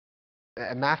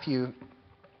at Matthew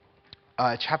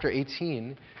chapter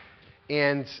 18,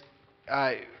 and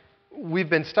we've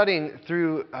been studying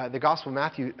through the Gospel of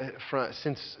Matthew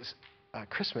since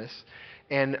Christmas.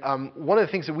 And one of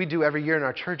the things that we do every year in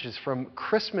our church is from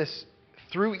Christmas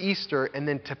through Easter and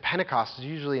then to Pentecost,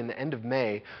 usually in the end of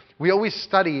May, we always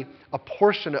study a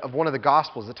portion of one of the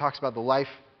Gospels that talks about the life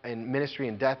and ministry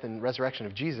and death and resurrection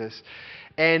of Jesus.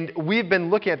 And we've been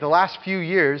looking at the last few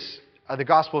years the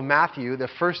Gospel of Matthew. The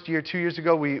first year, 2 years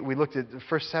ago, we looked at the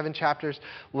first 7 chapters.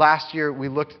 Last year, we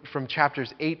looked from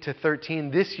chapters 8 to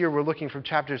 13. This year, we're looking from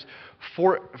chapter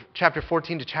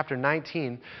 14 to chapter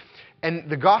 19. And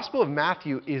the Gospel of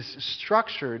Matthew is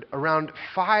structured around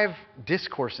 5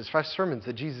 discourses, 5 sermons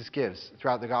that Jesus gives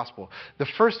throughout the Gospel. The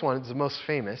first one, is the most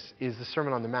famous, is the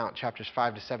Sermon on the Mount, chapters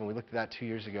 5 to 7. We looked at that 2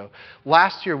 years ago.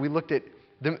 Last year, we looked at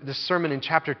the sermon in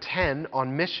chapter 10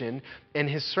 on mission, and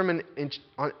his sermon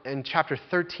in chapter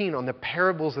 13 on the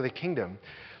parables of the kingdom.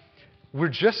 We're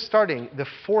just starting the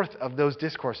 4th of those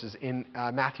discourses in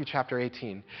Matthew chapter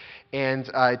 18. And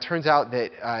it turns out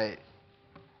that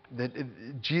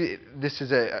this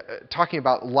is talking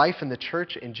about life in the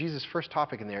church, and Jesus' first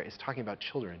topic in there is talking about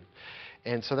children.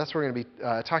 And so that's what we're going to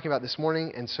be talking about this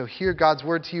morning. And so hear God's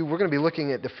word to you. We're going to be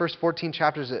looking at the first 14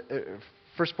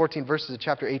 verses of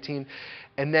chapter 18,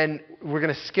 and then we're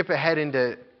going to skip ahead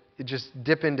into, just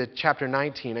dip into chapter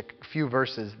 19, a few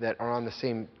verses that are on the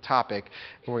same topic,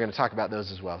 and we're going to talk about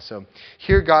those as well. So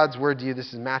hear God's word to you.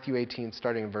 This is Matthew 18,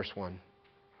 starting in verse 1.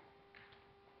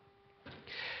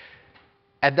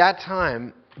 At that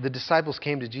time, the disciples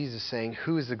came to Jesus saying,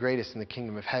 "Who is the greatest in the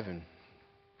kingdom of heaven?"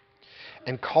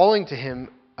 And calling to him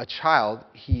a child,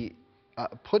 he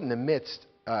put in the midst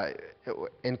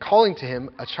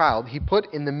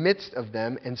of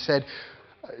them and said,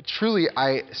 "Truly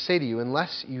I say to you,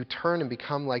 unless you turn and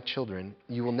become like children,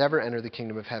 you will never enter the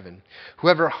kingdom of heaven.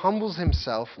 Whoever humbles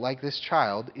himself like this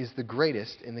child is the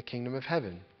greatest in the kingdom of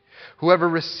heaven. Whoever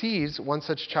receives one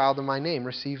such child in my name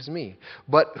receives me.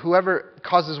 But whoever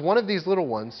causes one of these little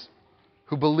ones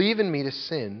who believe in me to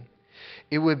sin,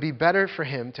 it would be better for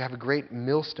him to have a great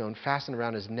millstone fastened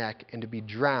around his neck and to be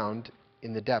drowned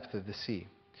in the depth of the sea.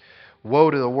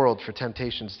 Woe to the world for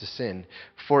temptations to sin,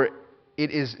 for it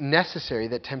is necessary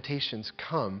that temptations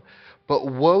come, but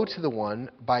woe to the one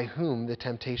by whom the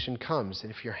temptation comes.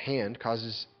 And if your hand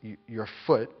causes your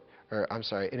foot,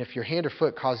 and if your hand or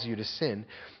foot causes you to sin,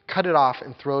 cut it off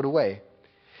and throw it away.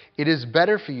 It is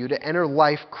better for you to enter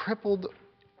life crippled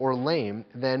or lame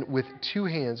than with 2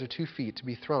 hands or 2 feet to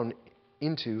be thrown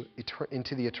into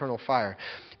the eternal fire.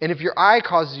 And if your eye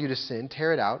causes you to sin,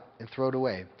 tear it out and throw it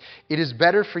away. It is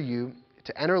better for you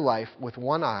to enter life with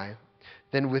 1 eye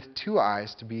than with 2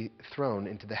 eyes to be thrown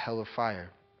into the hell of fire.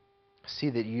 See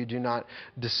that you do not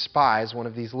despise one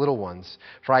of these little ones.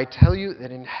 For I tell you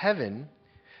that in heaven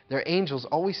their angels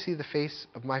always see the face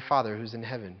of my Father who's in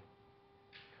heaven.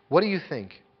 What do you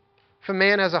think? If a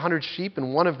man has 100 sheep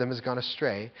and one of them has gone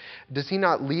astray, does he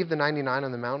not leave the 99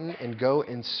 on the mountain and go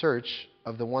in search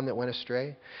of the one that went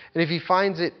astray? And if he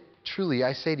finds it, truly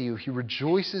I say to you, he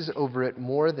rejoices over it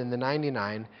more than the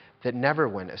 99 that never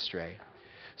went astray.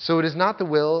 So it is not the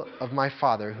will of my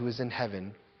Father who is in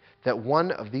heaven that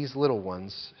one of these little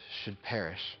ones should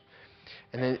perish."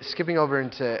 And then skipping over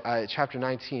into chapter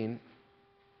 19,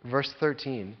 verse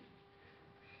 13.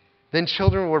 Then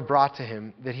children were brought to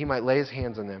him that he might lay his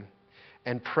hands on them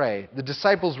and pray. The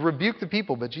disciples rebuked the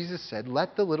people, but Jesus said,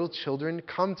 "Let the little children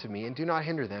come to me and do not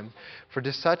hinder them, for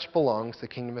to such belongs the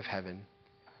kingdom of heaven."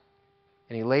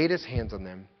 And he laid his hands on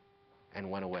them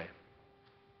and went away.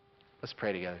 Let's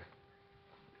pray together.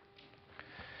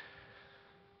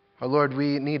 Our Lord,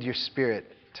 we need your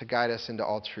Spirit to guide us into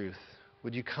all truth.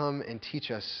 Would you come and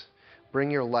teach us, bring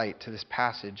your light to this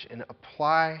passage, and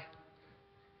apply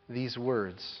these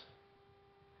words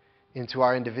into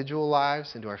our individual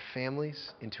lives, into our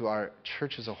families, into our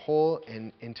church as a whole,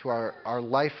 and into our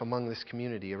life among this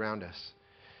community around us.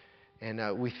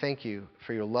 And we thank you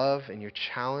for your love and your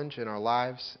challenge in our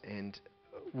lives, and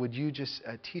would you just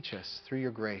teach us through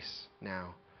your grace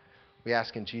now? We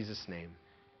ask in Jesus' name,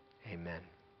 amen.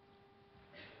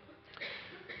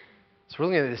 So we're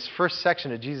looking at this first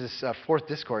section of Jesus' 4th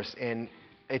discourse, and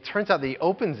it turns out that he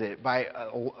opens it by a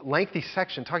lengthy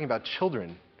section talking about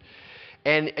children.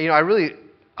 And,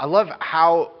 I love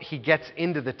how he gets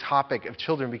into the topic of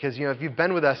children because, if you've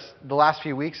been with us the last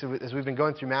few weeks as we've been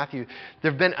going through Matthew, there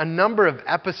have been a number of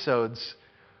episodes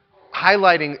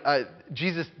highlighting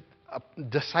Jesus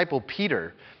disciple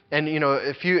Peter. And,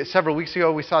 several weeks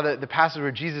ago, we saw the passage where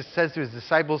Jesus says to his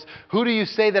disciples, "Who do you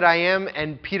say that I am?"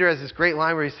 And Peter has this great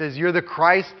line where he says, "You're the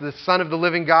Christ, the Son of the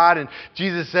living God." And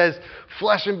Jesus says,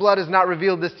 "Flesh and blood has not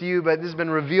revealed this to you, but this has been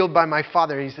revealed by my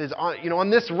Father." And he says, on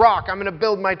this rock, I'm going to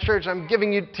build my church. I'm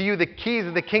giving to you the keys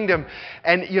of the kingdom.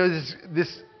 And,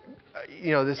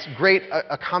 this great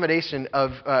accommodation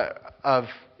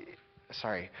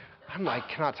sorry, I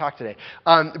cannot talk today.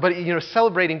 But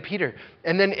celebrating Peter.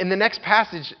 And then in the next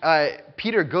passage,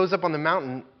 Peter goes up on the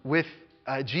mountain with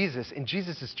Jesus, and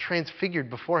Jesus is transfigured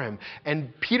before him.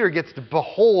 And Peter gets to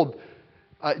behold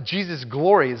Jesus'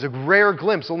 glory. It's a rare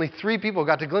glimpse. Only 3 people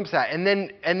got to glimpse that. And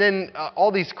then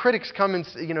all these critics come and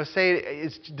say,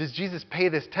 does Jesus pay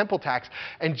this temple tax?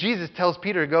 And Jesus tells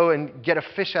Peter to go and get a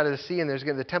fish out of the sea, and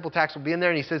the temple tax will be in there.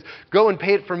 And he says, go and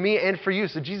pay it for me and for you.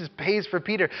 So Jesus pays for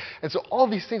Peter. And so all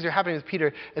these things are happening with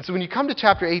Peter. And so when you come to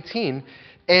chapter 18,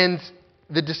 and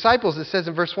the disciples, it says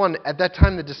in verse 1, at that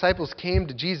time the disciples came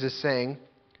to Jesus saying,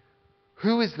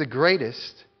 "Who is the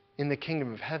greatest in the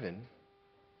kingdom of heaven?"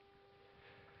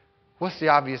 What's the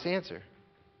obvious answer?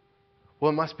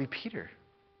 Well, it must be Peter.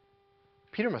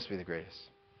 Peter must be the greatest.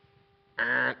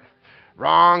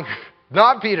 Wrong.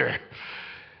 Not Peter.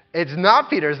 It's not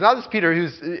Peter. It's not this Peter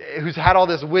who's had all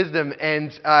this wisdom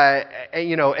and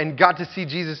got to see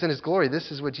Jesus in his glory.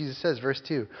 This is what Jesus says, verse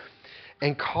 2.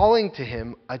 And calling to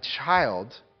him a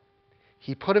child,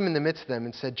 he put him in the midst of them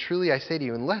and said, "Truly I say to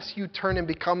you, unless you turn and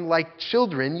become like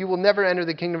children, you will never enter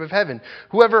the kingdom of heaven.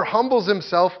 Whoever humbles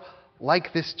himself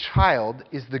like this child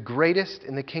is the greatest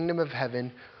in the kingdom of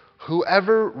heaven.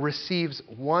 Whoever receives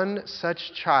one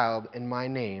such child in my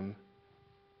name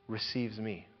receives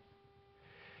me."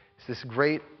 It's this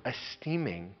great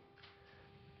esteeming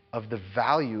of the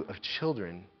value of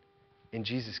children in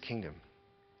Jesus' kingdom.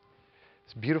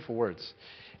 It's beautiful words.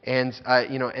 And,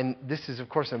 and this is, of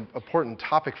course, an important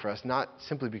topic for us, not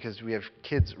simply because we have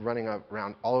kids running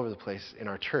around all over the place in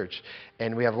our church,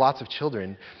 and we have lots of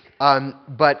children,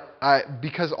 but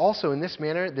because also in this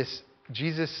manner, this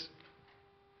Jesus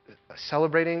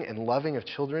celebrating and loving of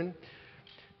children,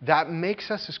 that makes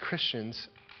us as Christians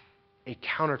a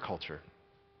counterculture.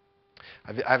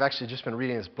 I've actually just been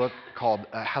reading this book called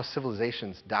How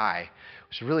Civilizations Die,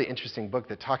 which is a really interesting book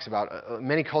that talks about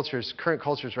many cultures, current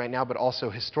cultures right now, but also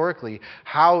historically,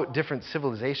 how different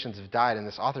civilizations have died. And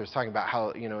this author is talking about how,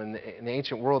 in the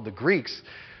ancient world, the Greeks,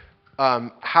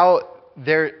 how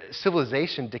their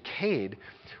civilization decayed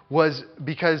was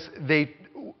because they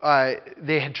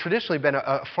had traditionally been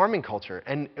a farming culture.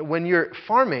 And when you're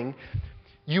farming,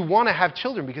 you want to have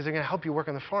children because they're going to help you work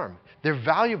on the farm. They're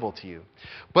valuable to you.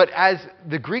 But as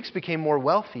the Greeks became more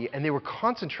wealthy and they were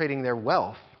concentrating their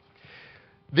wealth,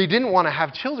 they didn't want to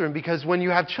have children because when you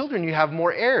have children, you have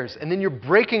more heirs. And then you're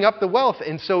breaking up the wealth.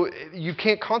 And so you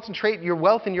can't concentrate your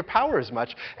wealth and your power as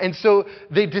much. And so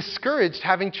they discouraged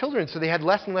having children. So they had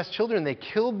less and less children. They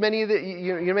killed many of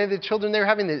the children they were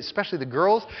having, especially the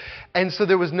girls. And so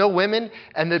there was no women.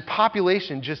 And the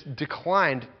population just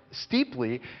declined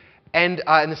steeply. And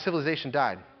the civilization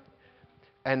died.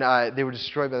 And they were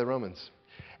destroyed by the Romans.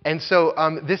 And so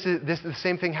the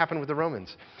same thing happened with the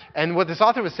Romans. And what this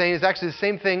author was saying is actually the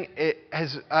same thing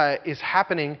is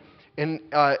happening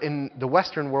in the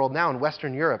Western world now, in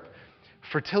Western Europe.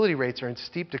 Fertility rates are in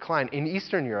steep decline. In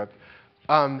Eastern Europe,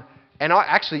 and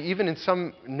actually even in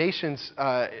some nations,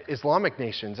 Islamic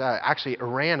nations, actually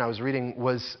Iran, I was reading,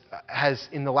 has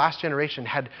in the last generation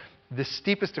had the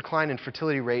steepest decline in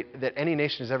fertility rate that any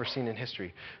nation has ever seen in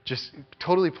history, just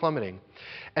totally plummeting.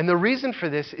 And the reason for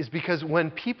this is because when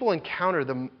people encounter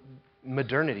the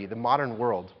modernity, the modern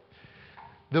world,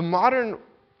 the modern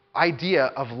idea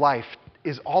of life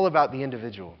is all about the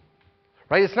individual,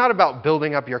 right? It's not about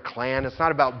building up your clan. It's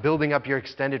not about building up your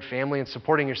extended family and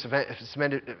supporting your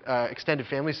extended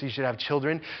family so you should have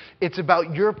children. It's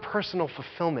about your personal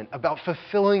fulfillment, about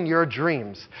fulfilling your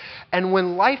dreams. And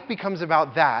when life becomes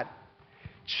about that,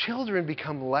 children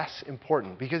become less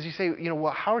important because you say,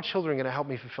 well, how are children going to help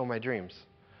me fulfill my dreams?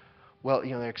 Well,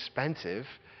 they're expensive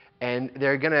and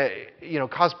they're going to,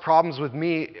 cause problems with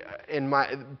me in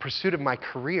my pursuit of my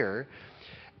career.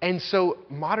 And so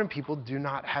modern people do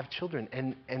not have children,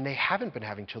 and they haven't been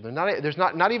having children. There's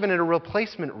not even a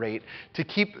replacement rate to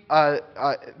keep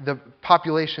the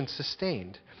population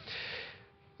sustained.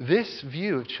 This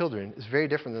view of children is very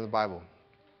different than the Bible.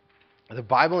 The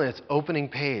Bible in its opening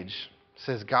page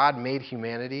says God made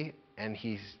humanity, and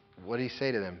what did he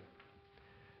say to them?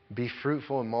 Be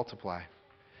fruitful and multiply.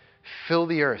 Fill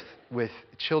the earth with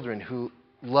children who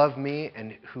love me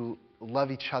and who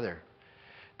love each other.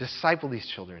 Disciple these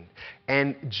children.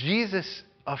 And Jesus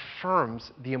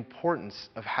affirms the importance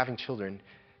of having children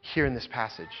here in this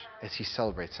passage as he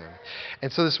celebrates them.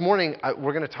 And so this morning,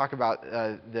 we're going to talk about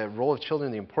the role of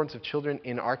children, the importance of children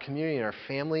in our community, in our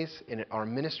families, in our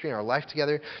ministry, in our life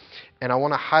together. And I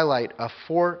want to highlight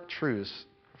 4 truths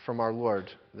from our Lord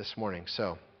this morning.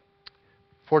 So,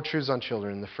 4 truths on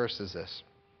children. The first is this.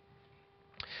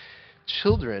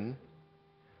 Children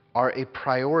are a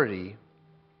priority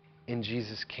in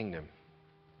Jesus' kingdom.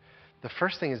 The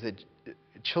first thing is that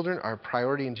children are a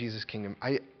priority in Jesus' kingdom.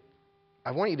 I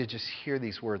want you to just hear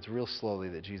these words real slowly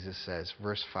that Jesus says.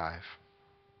 Verse 5.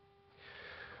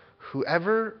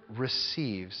 Whoever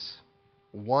receives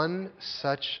one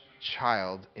such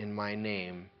child in my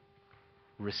name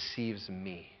receives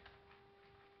me.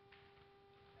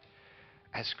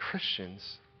 As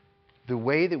Christians, the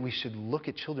way that we should look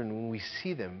at children when we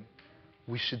see them,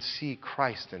 we should see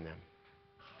Christ in them.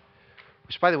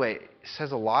 Which, by the way,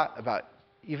 says a lot about,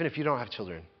 even if you don't have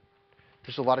children,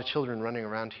 there's a lot of children running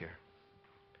around here.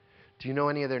 Do you know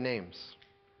any of their names?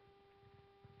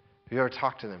 Have you ever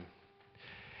talked to them?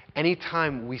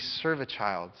 Anytime we serve a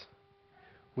child,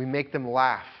 we make them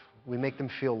laugh, we make them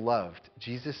feel loved.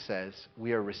 Jesus says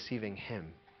we are receiving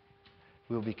him.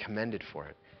 We will be commended for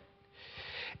it.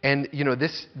 And,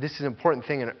 this is an important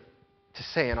thing to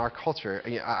say in our culture.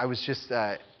 I was just,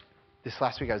 this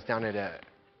last week I was down at a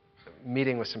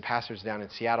meeting with some pastors down in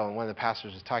Seattle, and one of the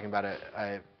pastors was talking about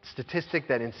a statistic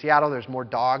that in Seattle there's more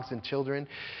dogs than children.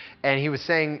 And he was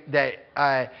saying that,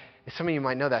 some of you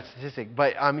might know that statistic,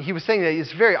 but he was saying that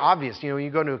it's very obvious, when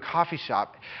you go to a coffee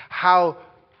shop, how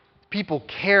people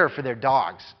care for their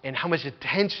dogs and how much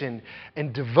attention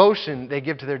and devotion they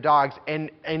give to their dogs, and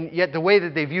yet the way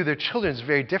that they view their children is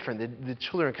very different. The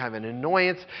children are kind of an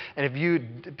annoyance, and if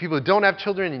people who don't have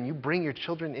children and you bring your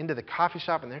children into the coffee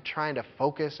shop and they're trying to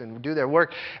focus and do their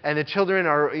work, and the children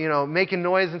are making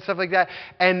noise and stuff like that,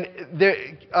 and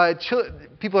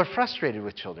people are frustrated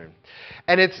with children,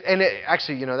 and it's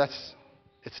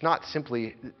not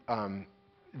simply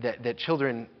that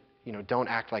children don't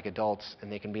act like adults and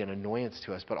they can be an annoyance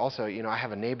to us. But also, I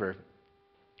have a neighbor,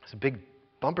 there's a big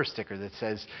bumper sticker that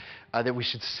says that we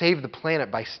should save the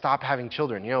planet by stop having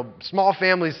children. Small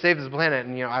families save the planet.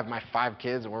 And, I have my 5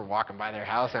 kids and we're walking by their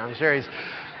house and I'm sure he's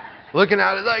looking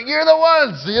at it like, you're the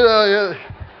ones, you're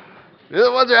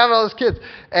the ones who have all those kids.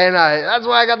 And that's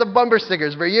why I got the bumper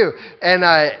stickers for you.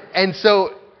 And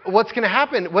so what's going to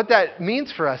happen, what that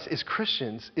means for us as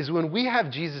Christians, is when we have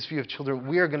Jesus' view of children,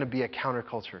 we are going to be a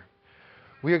counterculture.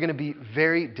 We are going to be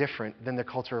very different than the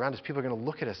culture around us. People are going to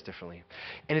look at us differently.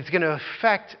 And it's going to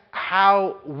affect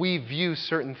how we view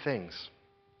certain things.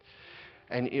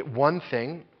 And one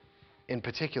thing in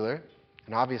particular,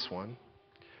 an obvious one,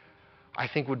 I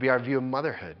think would be our view of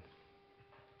motherhood.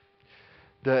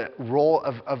 The role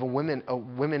of women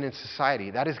in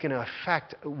society. That is going to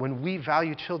affect, when we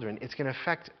value children, it's going to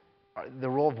affect the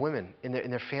role of women in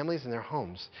their families and their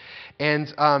homes.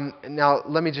 And now,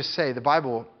 let me just say, the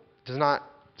Bible does not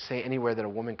say anywhere that a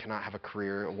woman cannot have a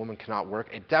career, a woman cannot work.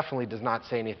 It definitely does not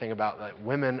say anything about that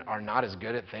women are not as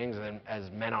good at things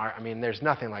as men are. I mean, there's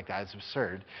nothing like that. It's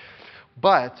absurd.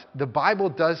 But the Bible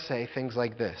does say things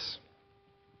like this.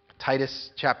 Titus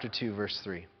chapter 2, verse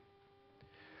 3.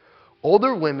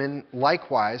 Older women,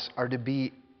 likewise, are to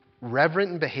be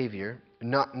reverent in behavior,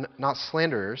 not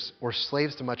slanderers or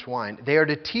slaves to much wine. They are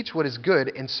to teach what is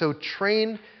good, and so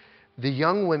train the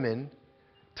young women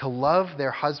to love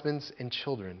their husbands and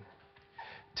children,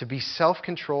 to be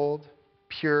self-controlled,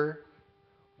 pure,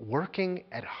 working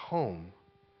at home,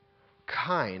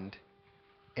 kind,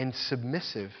 and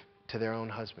submissive to their own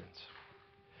husbands.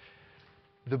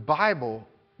 The Bible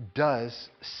does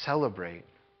celebrate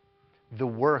the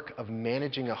work of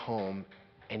managing a home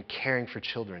and caring for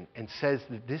children, and says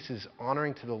that this is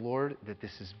honoring to the Lord, that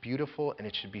this is beautiful, and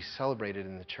it should be celebrated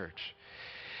in the church.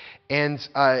 And,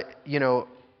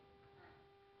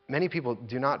 many people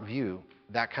do not view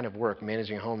that kind of work,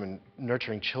 managing a home and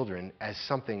nurturing children, as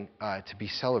something to be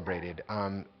celebrated.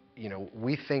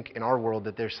 We think in our world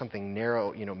that there's something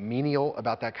narrow, menial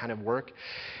about that kind of work,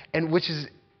 and which is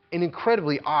an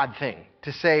incredibly odd thing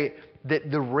to say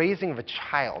that the raising of a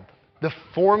child, the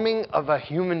forming of a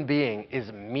human being,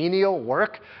 is menial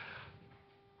work.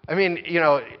 I mean,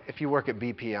 if you work at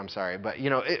BP, I'm sorry, but,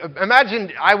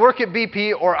 imagine I work at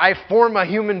BP or I form a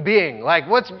human being. Like,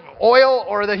 what's oil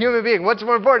or the human being? What's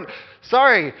more important?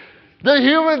 Sorry, the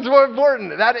human's more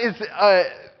important. That is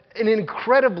an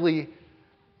incredibly,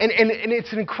 and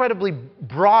it's an incredibly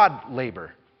broad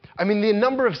labor. I mean, the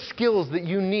number of skills that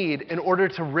you need in order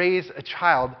to raise a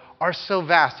child are so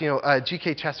vast.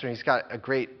 G.K. Chesterton, he's got a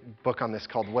great book on this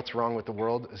called What's Wrong with the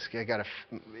World. It's got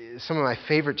some of my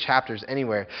favorite chapters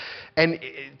anywhere. And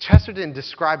Chesterton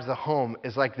describes the home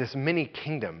as like this mini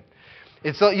kingdom.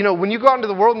 It's, when you go out into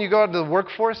the world and you go out into the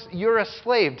workforce, you're a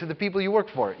slave to the people you work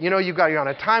for. You're on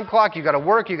a time clock, you got to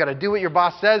work, you got to do what your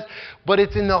boss says, but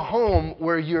it's in the home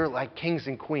where you're like kings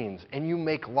and queens, and you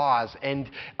make laws, and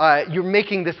you're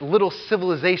making this little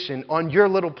civilization on your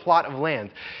little plot of land.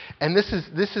 And this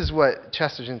is what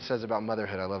Chesterton says about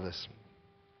motherhood. I love this.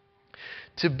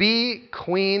 To be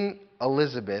Queen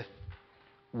Elizabeth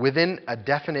within a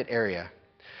definite area,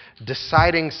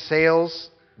 deciding sales,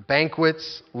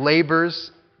 banquets, labors,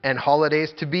 and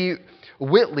holidays, to be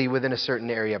Whitley within a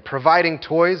certain area, providing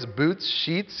toys, boots,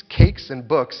 sheets, cakes, and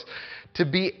books, to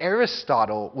be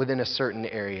Aristotle within a certain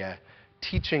area,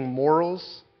 teaching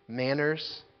morals,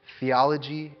 manners,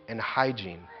 theology, and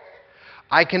hygiene.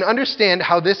 I can understand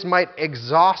how this might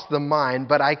exhaust the mind,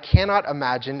 but I cannot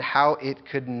imagine how it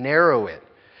could narrow it.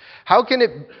 How can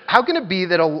it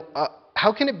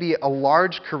be a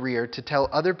large career to tell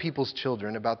other people's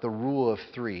children about the rule of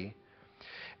three,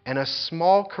 and a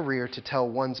small career to tell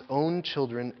one's own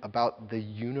children about the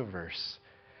universe?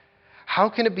 How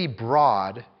can it be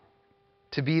broad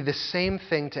to be the same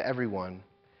thing to everyone,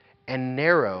 and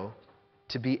narrow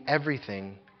to be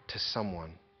everything to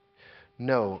someone?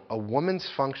 No, a woman's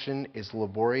function is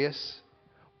laborious,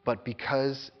 but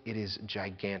because it is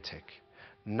gigantic,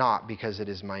 not because it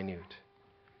is minute.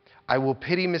 I will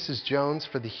pity Mrs. Jones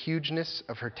for the hugeness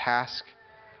of her task.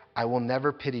 I will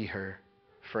never pity her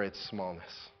for its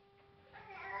smallness.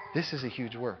 This is a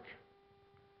huge work.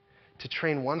 To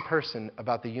train one person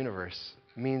about the universe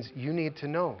means you need to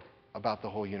know about the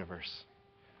whole universe.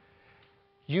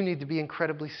 You need to be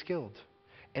incredibly skilled.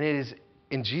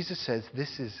 And Jesus says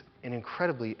this is an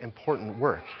incredibly important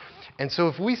work. And so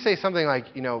if we say something like,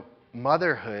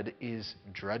 motherhood is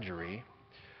drudgery,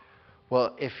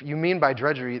 well, if you mean by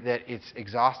drudgery that it's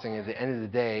exhausting, at the end of the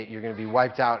day, you're going to be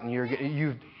wiped out and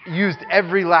you've used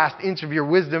every last inch of your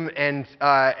wisdom and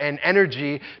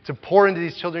energy to pour into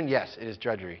these children, yes, it is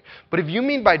drudgery. But if you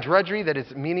mean by drudgery that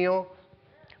it's menial,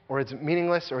 or it's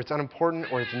meaningless, or it's unimportant,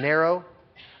 or it's narrow,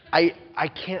 I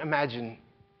can't imagine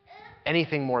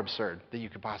anything more absurd that you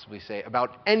could possibly say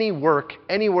about any work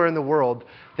anywhere in the world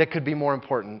that could be more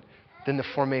important than the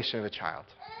formation of a child.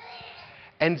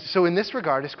 And so in this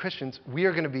regard, as Christians, we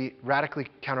are going to be radically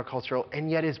countercultural,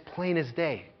 and yet as plain as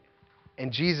day.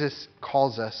 And Jesus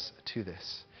calls us to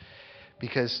this,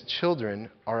 because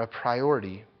children are a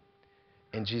priority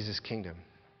in Jesus' kingdom.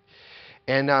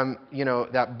 And,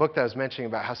 that book that I was mentioning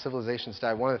about how civilizations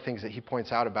die, one of the things that he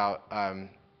points out about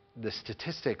the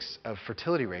statistics of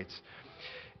fertility rates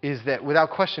is that, without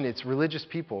question, it's religious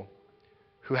people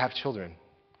who have children.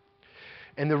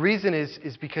 And the reason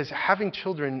is because having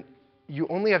children, you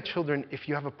only have children if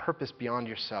you have a purpose beyond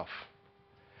yourself.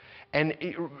 And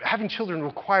having children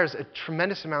requires a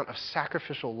tremendous amount of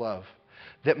sacrificial love.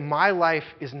 That my life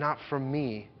is not for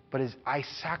me, but I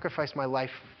sacrifice my life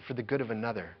for the good of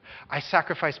another. I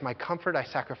sacrifice my comfort, I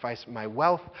sacrifice my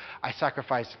wealth, I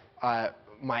sacrifice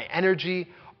my energy,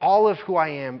 all of who I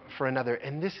am for another.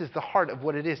 And this is the heart of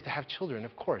what it is to have children,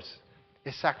 of course,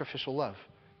 is sacrificial love.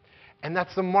 And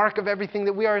that's the mark of everything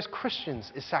that we are as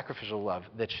Christians, is sacrificial love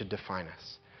that should define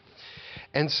us.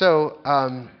 And so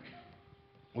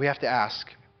we have to ask,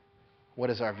 what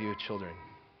is our view of children?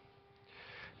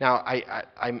 Now,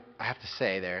 I have to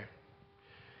say there,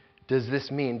 does this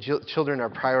mean children are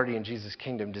a priority in Jesus'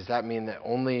 kingdom? Does that mean that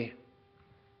only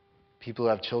people who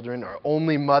have children, or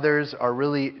only mothers, are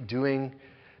really doing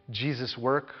Jesus'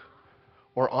 work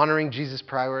or honoring Jesus'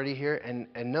 priority here? And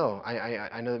no,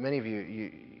 I know that many of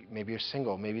you, maybe you're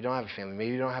single, maybe you don't have a family,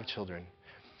 maybe you don't have children.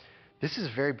 This is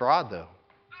very broad, though.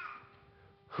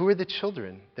 Who are the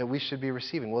children that we should be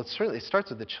receiving? Well, it starts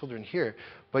with the children here.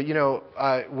 But,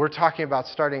 we're talking about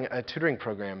starting a tutoring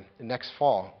program next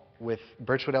fall with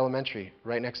Birchwood Elementary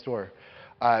right next door.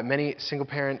 Many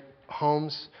single-parent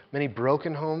homes, many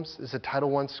broken homes. This is a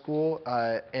Title I school.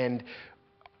 And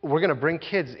we're going to bring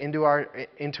kids into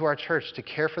our church to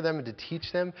care for them and to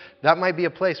teach them. That might be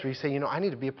a place where you say, I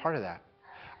need to be a part of that.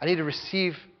 I need to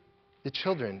receive the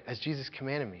children as Jesus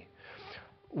commanded me.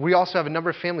 We also have a number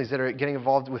of families that are getting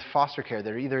involved with foster care.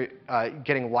 They're either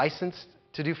getting licensed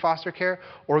to do foster care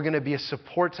or going to be a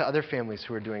support to other families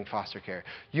who are doing foster care.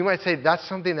 You might say, that's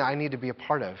something that I need to be a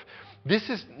part of. This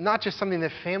is not just something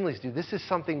that families do. This is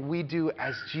something we do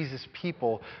as Jesus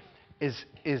people,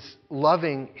 is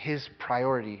loving his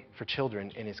priority for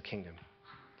children in his kingdom.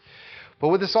 But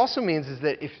what this also means is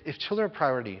that if children are a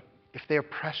priority, if they are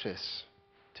precious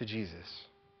to Jesus,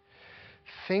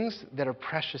 things that are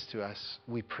precious to us,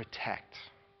 we protect.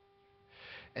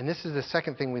 And this is the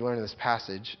second thing we learn in this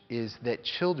passage, is that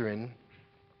children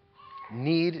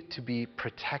need to be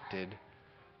protected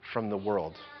from the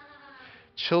world.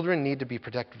 Children need to be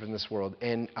protected from this world.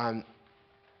 And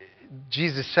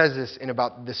Jesus says this in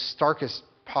about the starkest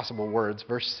possible words,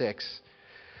 verse 6.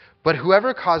 But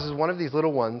whoever causes one of these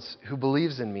little ones who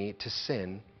believes in me to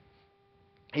sin,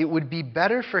 it would be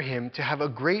better for him to have a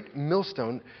great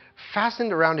millstone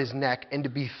fastened around his neck and to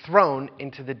be thrown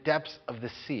into the depths of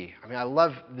the sea. I mean, I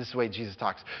love this way Jesus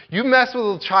talks. You mess with a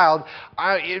little child,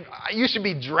 you should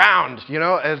be drowned, you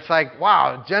know? It's like,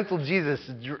 wow, gentle Jesus,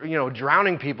 you know,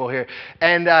 drowning people here.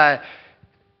 And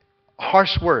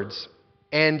harsh words.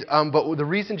 And but the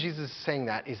reason Jesus is saying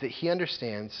that is that he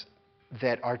understands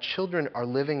that our children are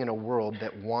living in a world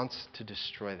that wants to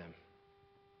destroy them.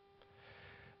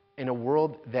 In a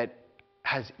world that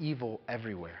has evil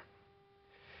everywhere,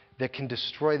 that can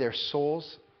destroy their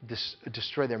souls,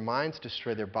 destroy their minds,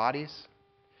 destroy their bodies,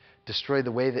 destroy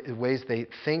the ways they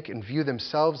think and view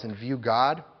themselves and view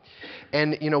God.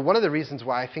 And you know, one of the reasons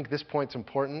why I think this point's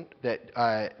important,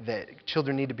 that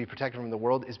children need to be protected from the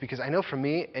world, is because I know for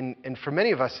me and for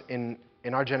many of us in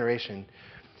our generation,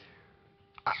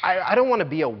 I don't want to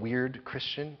be a weird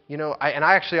Christian, you know, and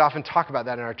I actually often talk about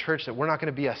that in our church, that we're not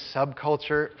going to be a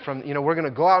subculture from, you know, we're going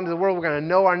to go out into the world, we're going to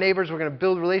know our neighbors, we're going to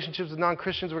build relationships with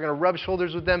non-Christians, we're going to rub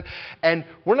shoulders with them, and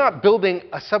we're not building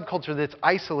a subculture that's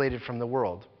isolated from the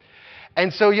world.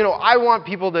 And so, you know, I want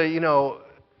people to, you know,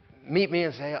 meet me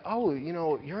and say, oh, you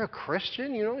know, you're a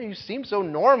Christian, you know, you seem so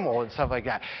normal and stuff like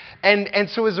that. And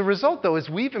so as a result, though, as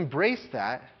we've embraced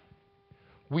that,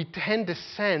 we tend to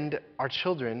send our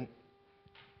children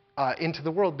into the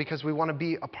world because we want to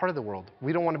be a part of the world.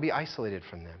 We don't want to be isolated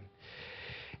from them.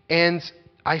 And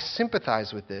I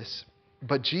sympathize with this,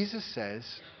 but Jesus says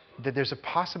that there's a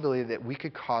possibility that we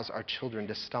could cause our children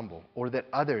to stumble, or that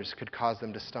others could cause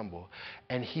them to stumble.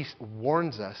 And he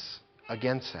warns us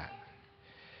against that.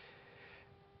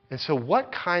 And so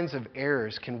what kinds of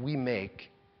errors can we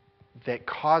make that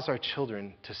cause our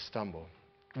children to stumble?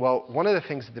 Well, one of the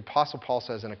things that the Apostle Paul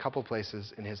says in a couple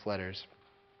places in his letters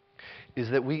is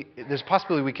that there's a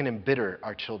possibility we can embitter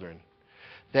our children.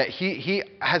 That he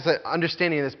has an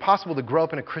understanding that it's possible to grow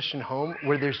up in a Christian home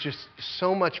where there's just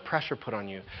so much pressure put on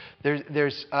you.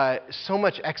 There's so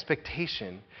much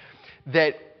expectation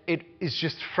that it is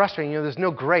just frustrating. You know, there's no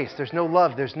grace, there's no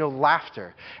love, there's no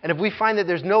laughter. And if we find that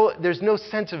there's no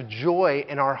sense of joy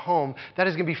in our home, that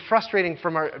is going to be frustrating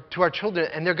to our children,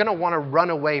 and they're going to want to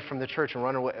run away from the church and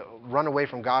run away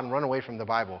from God and run away from the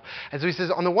Bible. And so he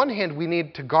says, on the one hand, we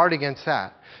need to guard against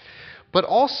that. But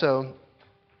also,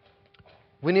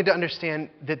 we need to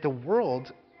understand that the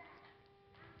world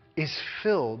is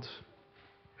filled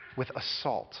with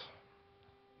assault.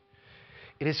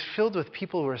 It is filled with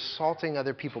people who are assaulting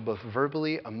other people, both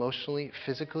verbally, emotionally,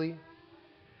 physically.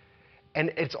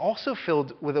 And it's also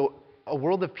filled with a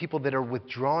world of people that are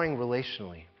withdrawing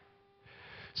relationally.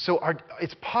 So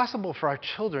it's possible for our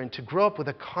children to grow up with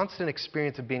a constant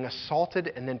experience of being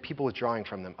assaulted and then people withdrawing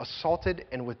from them, assaulted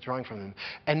and withdrawing from them,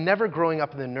 and never growing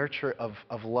up in the nurture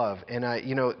of love. And,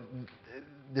 you know,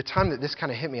 the time that this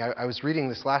kind of hit me, I was reading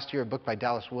this last year, a book by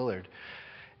Dallas Willard,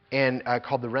 and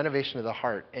called The Renovation of the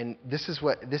Heart. And this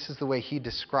is the way he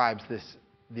describes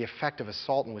the effect of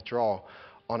assault and withdrawal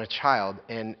on a child.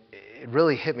 And it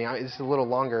really hit me. This is a little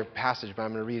longer passage, but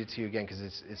I'm going to read it to you again because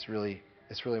it's really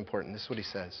important. This is what he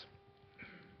says.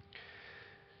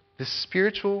 The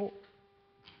spiritual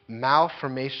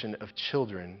malformation of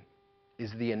children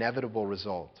is the inevitable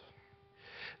result.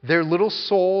 Their little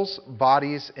souls,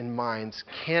 bodies, and minds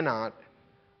cannot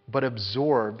but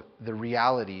absorb the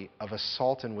reality of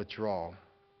assault and withdrawal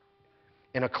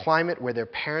in a climate where their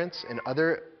parents and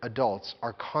other adults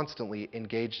are constantly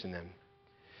engaged in them.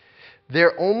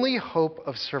 Their only hope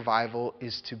of survival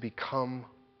is to become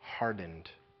hardened.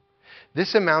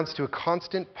 This amounts to a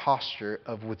constant posture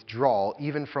of withdrawal,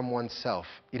 even from oneself.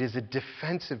 It is a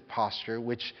defensive posture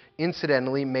which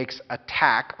incidentally makes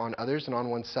attack on others and on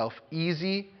oneself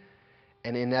easy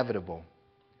and inevitable.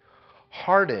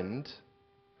 Hardened,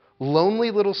 lonely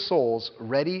little souls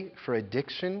ready for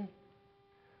addiction,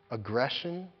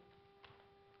 aggression,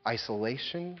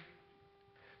 isolation,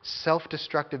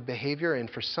 self-destructive behavior, and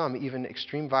for some, even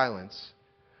extreme violence,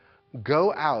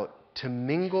 go out to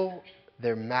mingle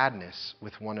their madness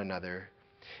with one another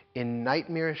in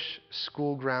nightmarish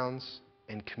school grounds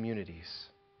and communities.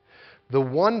 The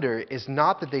wonder is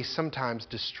not that they sometimes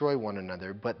destroy one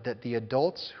another, but that the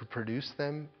adults who produce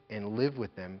them and live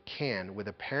with them can, with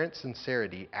apparent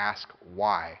sincerity, ask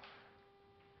why.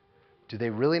 Do they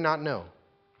really not know?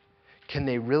 can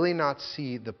they really not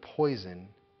see the poison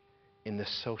in the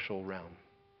social realm?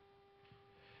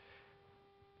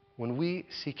 When we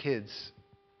see kids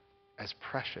as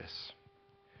precious,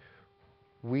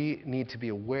 we need to be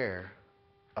aware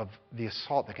of the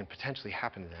assault that can potentially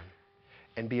happen to them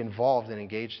and be involved and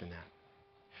engaged in that.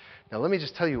 Now, let me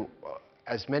just tell you,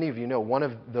 as many of you know, one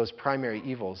of those primary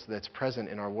evils that's present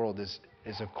in our world is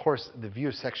of course, the view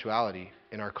of sexuality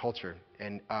in our culture.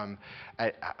 And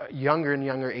at younger and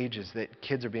younger ages, that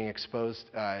kids are being exposed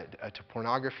to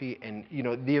pornography. And,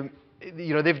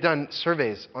 they've done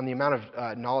surveys on the amount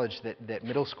of knowledge that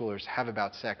middle schoolers have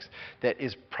about sex that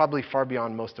is probably far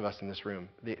beyond most of us in this room,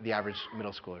 the average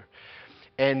middle schooler.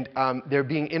 And they're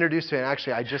being introduced to it. And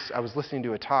actually, I was listening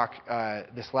to a talk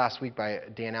this last week by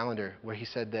Dan Allender, where he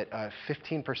said that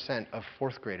 15% of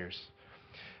fourth graders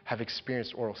have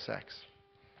experienced oral sex.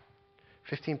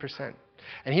 15%.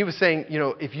 And he was saying,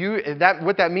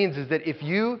 what that means is that if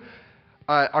you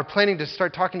are planning to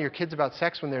start talking to your kids about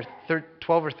sex when they're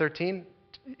 12 or 13,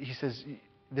 he says,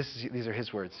 these are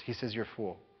his words. He says, you're a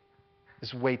fool.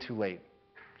 It's way too late.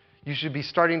 You should be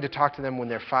starting to talk to them when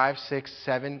they're 5, 6,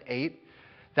 7, 8.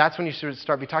 That's when you should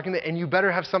start be talking to them, and you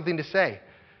better have something to say.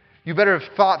 You better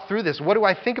have thought through this. What do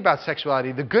I think about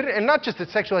sexuality? The good, and not just that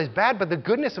sexuality is bad, but the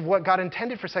goodness of what God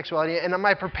intended for sexuality, and am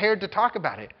I prepared to talk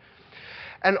about it?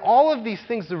 And all of these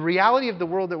things, the reality of the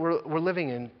world that we're living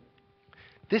in,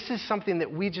 this is something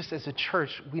that we just as a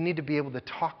church, we need to be able to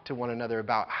talk to one another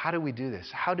about. How do we do this?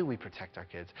 How do we protect our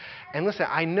kids? And listen,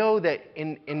 I know that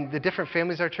in the different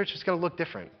families of our church, it's going to look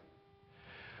different.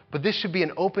 But this should be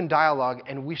an open dialogue,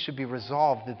 and we should be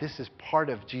resolved that this is part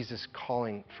of Jesus'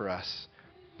 calling for us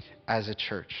as a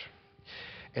church.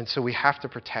 And so we have to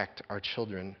protect our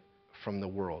children from the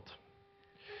world.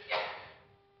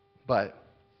 But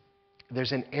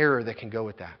there's an error that can go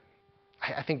with that.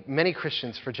 I think many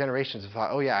Christians for generations have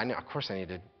thought, oh yeah, of course I need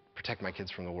to protect my kids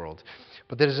from the world.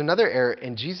 But there's another error,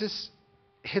 and Jesus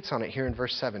hits on it here in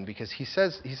verse 7, because he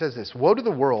says this, woe to the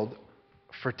world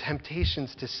for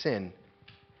temptations to sin,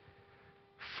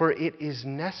 for it is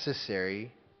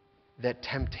necessary that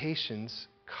temptations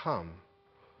come.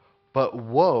 But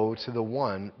woe to the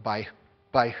one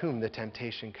by whom the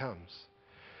temptation comes.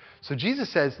 So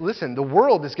Jesus says, listen, the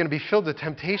world is going to be filled with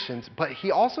temptations, but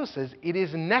he also says it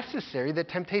is necessary that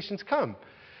temptations come.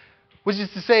 Which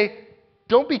is to say,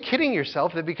 don't be kidding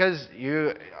yourself that because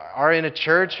you are in a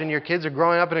church and your kids are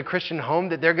growing up in a Christian home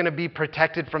that they're going to be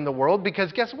protected from the world,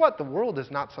 because guess what? The world is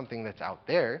not something that's out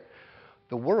there.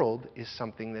 The world is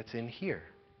something that's in here.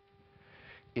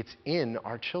 It's in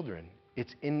our children.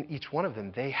 It's in each one of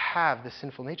them. They have the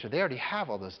sinful nature. They already have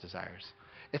all those desires.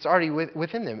 It's already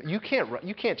within them. You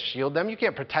can't shield them. You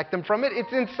can't protect them from it.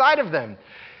 It's inside of them.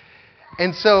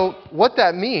 And so what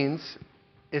that means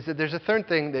is that there's a third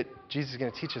thing that Jesus is going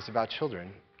to teach us about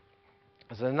children.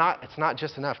 Is that it's not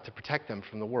just enough to protect them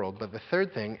from the world, but the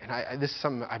third thing, and this is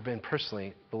something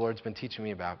the Lord's been teaching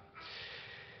me about,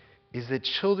 is that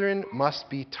children must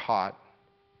be taught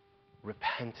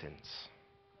repentance.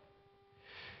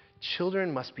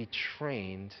 Children must be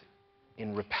trained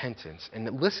in repentance.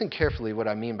 And listen carefully what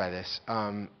I mean by this,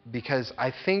 because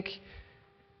I think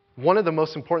one of the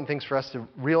most important things for us to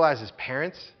realize as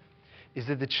parents is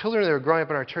that the children that are growing up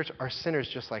in our church are sinners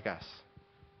just like us.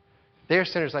 They are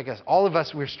sinners like us. All of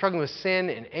us, we're struggling with sin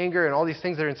and anger and all these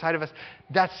things that are inside of us.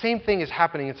 That same thing is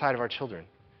happening inside of our children.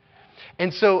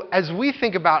 And so as we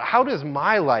think about how does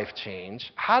my life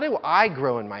change, how do I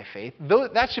grow in my faith,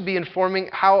 that should be informing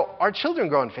how our children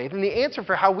grow in faith. And the answer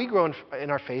for how we grow in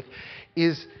our faith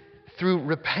is through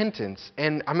repentance.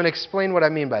 And I'm going to explain what I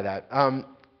mean by that.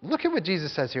 Look at what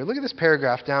Jesus says here. Look at this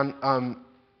paragraph down,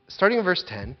 starting in verse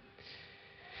 10.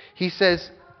 He says,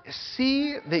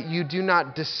 see that you do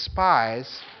not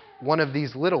despise one of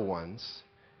these little ones.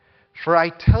 For I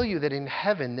tell you that in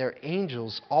heaven their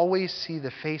angels always see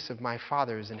the face of my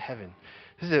Father who is in heaven.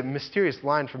 This is a mysterious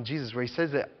line from Jesus where he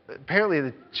says that apparently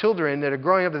the children that are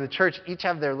growing up in the church each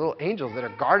have their little angels that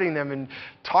are guarding them and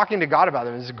talking to God about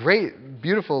them. It's a great,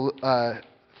 beautiful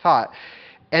thought.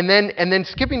 And then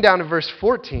skipping down to verse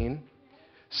 14,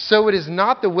 so it is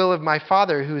not the will of my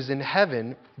Father who is in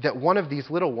heaven that one of these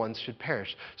little ones should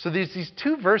perish. So there's these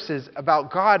two verses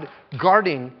about God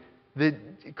guarding the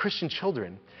Christian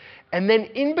children. And then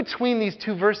in between these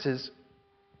two verses,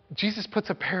 Jesus puts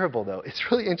a parable, though.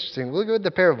 It's really interesting. Look at what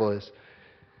the parable is.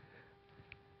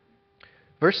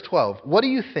 Verse 12, what do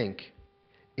you think?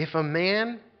 If a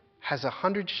man has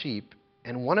 100 sheep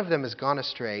and one of them has gone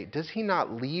astray, does he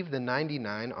not leave the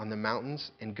 99 on the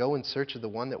mountains and go in search of the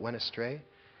one that went astray?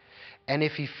 And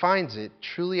if he finds it,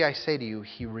 truly I say to you,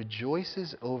 he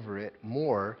rejoices over it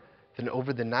more than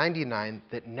over the 99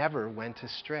 that never went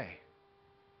astray.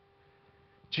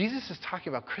 Jesus is talking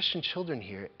about Christian children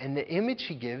here, and the image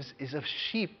he gives is of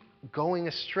sheep going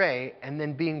astray and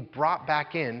then being brought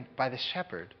back in by the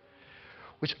shepherd,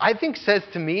 which I think says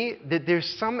to me that there's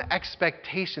some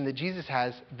expectation that Jesus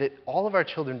has that all of our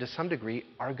children, to some degree,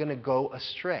 are going to go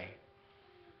astray.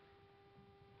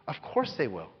 Of course they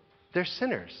will. They're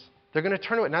sinners. They're going to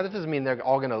turn away. Now, that doesn't mean they're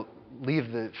all going to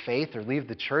leave the faith or leave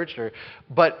the church,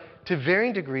 but to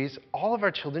varying degrees, all of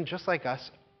our children, just like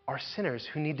us, are sinners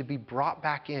who need to be brought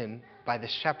back in by the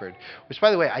shepherd. Which,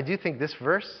 by the way, I do think this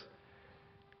verse,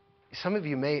 some of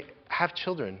you may have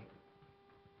children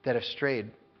that have strayed.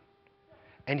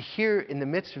 And here, in the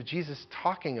midst of Jesus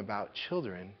talking about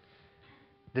children,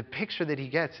 the picture that he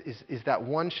gets is that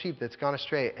one sheep that's gone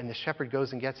astray, and the shepherd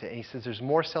goes and gets it. And he says there's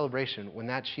more celebration when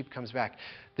that sheep comes back.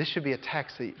 This should be a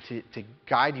text to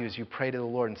guide you as you pray to the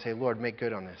Lord and say, Lord, make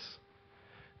good on this.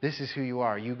 This is who you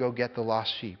are. You go get the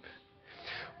lost sheep.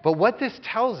 But what this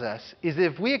tells us is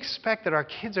that if we expect that our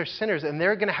kids are sinners and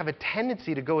they're going to have a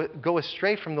tendency to go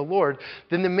astray from the Lord,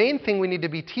 then the main thing we need to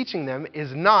be teaching them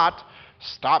is not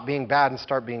stop being bad and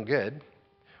start being good,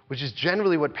 which is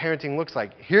generally what parenting looks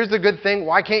like. Here's the good thing.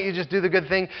 Why can't you just do the good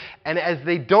thing? And as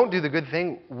they don't do the good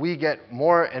thing, we get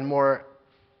more and more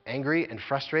angry and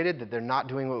frustrated that they're not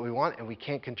doing what we want, and we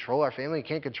can't control our family, we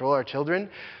can't control our children.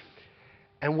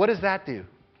 And what does that do?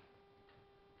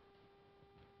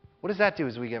 What does that do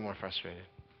as we get more frustrated?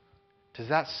 Does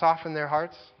that soften their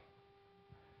hearts?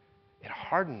 It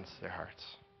hardens their hearts.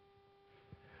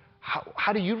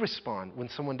 How do you respond when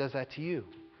someone does that to you?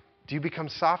 Do you become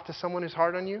soft to someone who's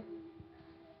hard on you?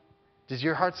 Does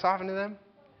your heart soften to them?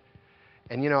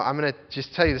 And I'm going to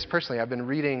just tell you this personally. I've been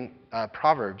reading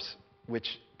Proverbs,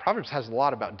 which Proverbs has a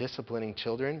lot about disciplining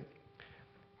children.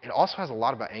 It also has a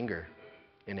lot about anger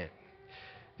in it.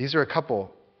 These are a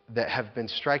couple that have been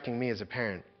striking me as a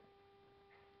parent.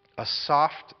 A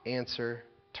soft answer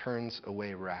turns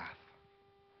away wrath,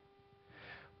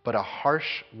 but a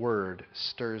harsh word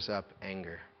stirs up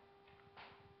anger.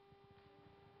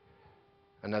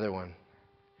 Another one.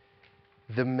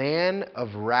 The man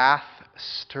of wrath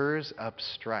stirs up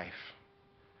strife.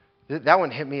 That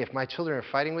one hit me. If my children are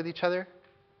fighting with each other,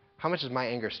 how much is my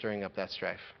anger stirring up that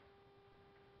strife?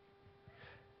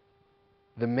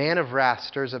 The man of wrath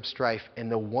stirs up strife,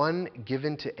 and the one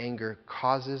given to anger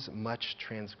causes much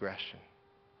transgression.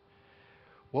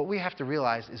 What we have to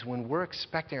realize is when we're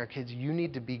expecting our kids, you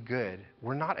need to be good,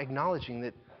 we're not acknowledging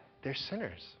that they're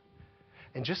sinners.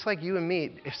 And just like you and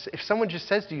me, if someone just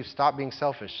says to you, stop being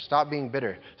selfish, stop being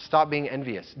bitter, stop being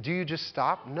envious, do you just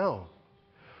stop? No.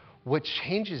 What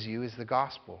changes you is the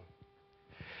gospel.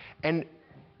 And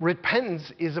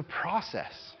repentance is a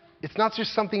process. It's not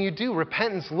just something you do.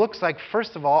 Repentance looks like,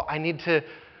 first of all, I need to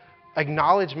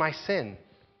acknowledge my sin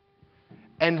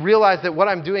and realize that what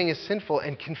I'm doing is sinful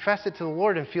and confess it to the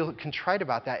Lord and feel contrite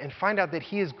about that and find out that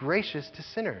he is gracious to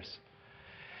sinners.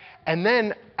 And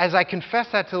then, as I confess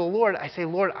that to the Lord, I say,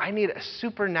 Lord, I need a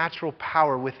supernatural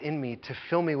power within me to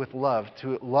fill me with love,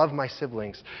 to love my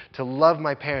siblings, to love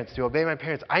my parents, to obey my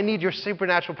parents. I need your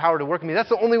supernatural power to work in me. That's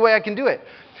the only way I can do it.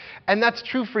 And that's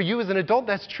true for you as an adult.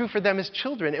 That's true for them as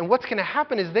children. And what's going to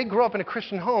happen is they grow up in a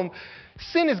Christian home.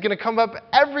 Sin is going to come up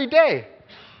every day.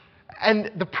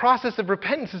 And the process of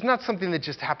repentance is not something that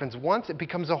just happens once. It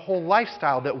becomes a whole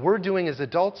lifestyle that we're doing as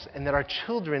adults and that our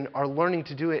children are learning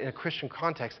to do it in a Christian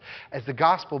context as the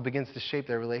gospel begins to shape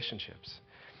their relationships.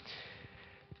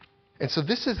 And so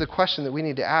this is the question that we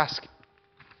need to ask.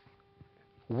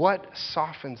 What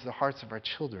softens the hearts of our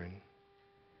children?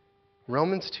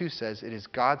 Romans 2 says it is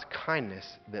God's kindness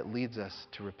that leads us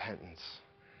to repentance.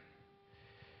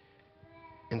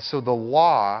 And so the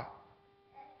law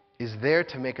is there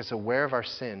to make us aware of our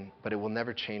sin, but it will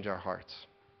never change our hearts.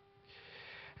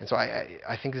 And so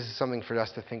I think this is something for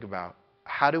us to think about.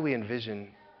 What do we envision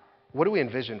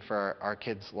for our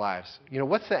kids' lives?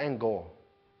 What's the end goal?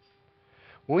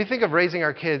 When we think of raising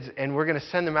our kids and we're going to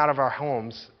send them out of our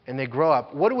homes and they grow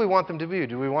up, what do we want them to be?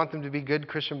 Do we want them to be good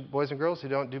Christian boys and girls who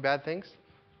don't do bad things?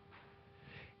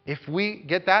 If we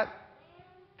get that,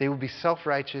 they will be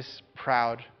self-righteous,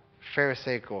 proud,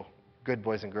 pharisaical, good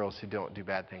boys and girls who don't do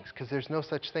bad things. Because there's no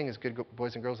such thing as good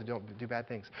boys and girls who don't do bad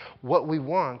things. What we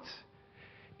want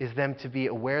is them to be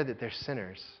aware that they're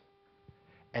sinners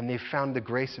and they've found the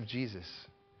grace of Jesus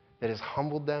that has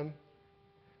humbled them,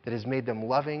 that has made them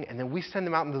loving, and then we send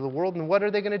them out into the world, and what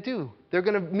are they going to do? They're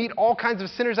going to meet all kinds of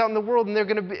sinners out in the world, and they're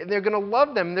going to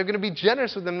love them, and they're going to be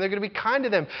generous with them, and they're going to be kind to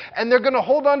them, and they're going to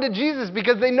hold on to Jesus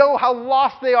because they know how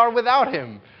lost they are without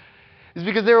him. It's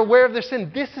because they're aware of their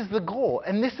sin. This is the goal,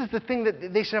 and this is the thing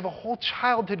that they should have a whole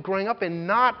childhood growing up in,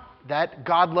 not that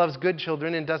God loves good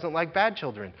children and doesn't like bad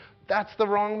children. That's the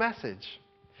wrong message.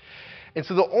 And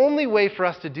so the only way for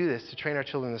us to do this, to train our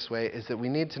children this way, is that we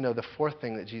need to know the fourth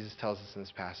thing that Jesus tells us in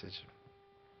this passage,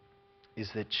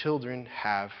 is that children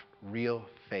have real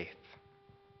faith.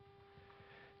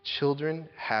 Children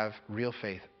have real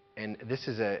faith. And this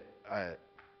is a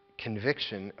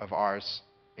conviction of ours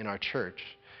in our church,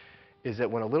 is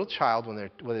that when a little child,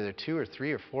 whether they're 2 or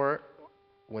 3 or 4,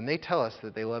 when they tell us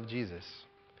that they love Jesus,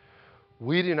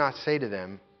 we do not say to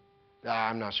them,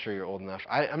 I'm not sure you're old enough.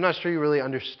 I'm not sure you really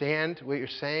understand what you're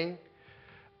saying.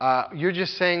 You're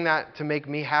just saying that to make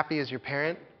me happy as your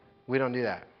parent. We don't do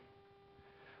that.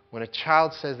 When a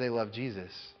child says they love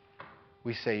Jesus,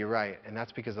 we say, you're right. And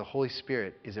that's because the Holy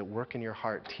Spirit is at work in your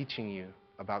heart, teaching you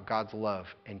about God's love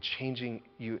and changing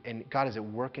you. And God is at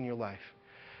work in your life.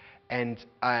 And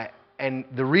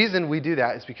the reason we do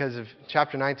that is because of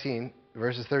chapter 19,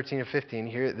 verses 13 and 15.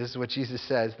 Here, this is what Jesus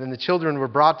says. Then the children were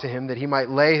brought to him that he might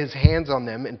lay his hands on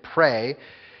them and pray.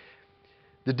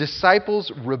 The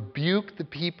disciples rebuked the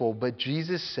people, but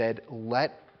Jesus said,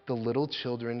 let the little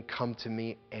children come to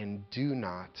me and do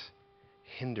not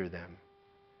hinder them.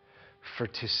 For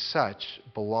to such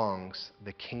belongs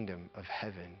the kingdom of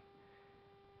heaven.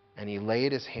 And he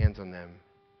laid his hands on them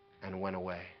and went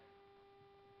away.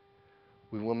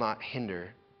 We will not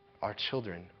hinder our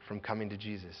children from coming to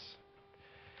Jesus.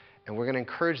 And we're going to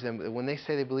encourage them that when they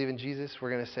say they believe in Jesus, we're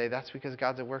going to say that's because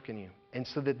God's at work in you. And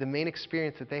so that the main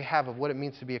experience that they have of what it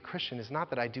means to be a Christian is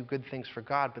not that I do good things for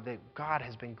God, but that God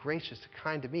has been gracious and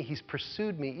kind to me. He's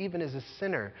pursued me even as a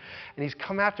sinner. And he's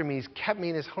come after me. He's kept me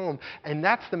in his home. And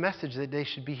that's the message that they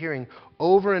should be hearing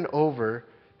over and over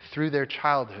through their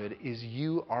childhood is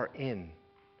you are in.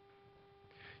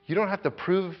 You don't have to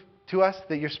prove to us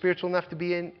that you're spiritual enough to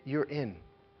be in. You're in.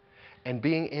 And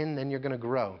being in, then you're going to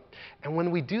grow. And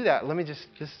when we do that,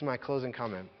 this is my closing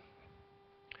comment.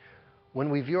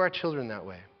 When we view our children that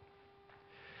way,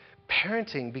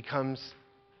 parenting becomes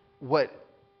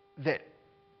that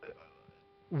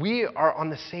we are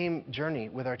on the same journey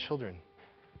with our children.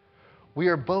 We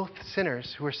are both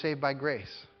sinners who are saved by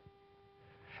grace.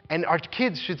 And our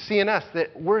kids should see in us that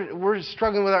we're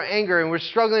struggling with our anger and we're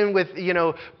struggling with,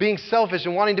 being selfish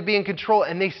and wanting to be in control.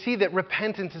 And they see that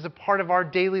repentance is a part of our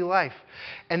daily life.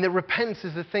 And that repentance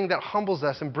is the thing that humbles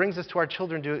us and brings us to our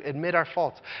children to admit our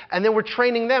faults. And then we're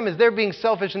training them as they're being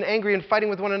selfish and angry and fighting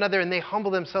with one another, and they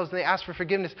humble themselves and they ask for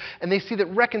forgiveness. And they see that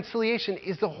reconciliation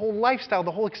is the whole lifestyle,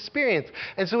 the whole experience.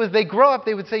 And so as they grow up,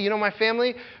 they would say, my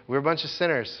family, we're a bunch of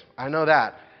sinners. I know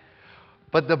that.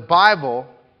 But the Bible,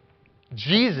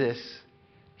 Jesus,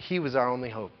 he was our only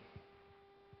hope.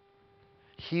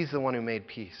 He's the one who made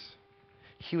peace.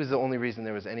 He was the only reason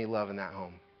there was any love in that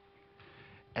home.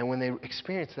 And when they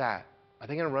experience that, are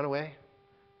they going to run away?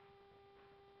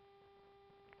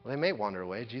 Well, they may wander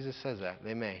away. Jesus says that.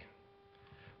 They may.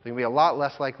 They're going to be a lot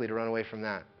less likely to run away from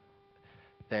that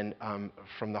than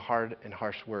from the hard and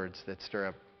harsh words that stir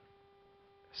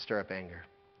up anger.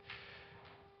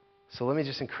 So let me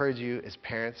just encourage you as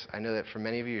parents. I know that for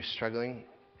many of you, you're struggling,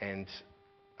 and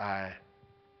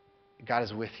God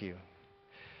is with you.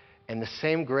 And the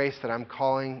same grace that I'm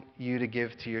calling you to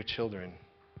give to your children,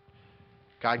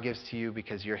 God gives to you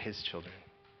because you're his children.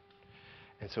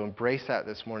 And so embrace that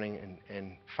this morning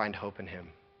and find hope in him.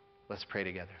 Let's pray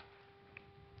together.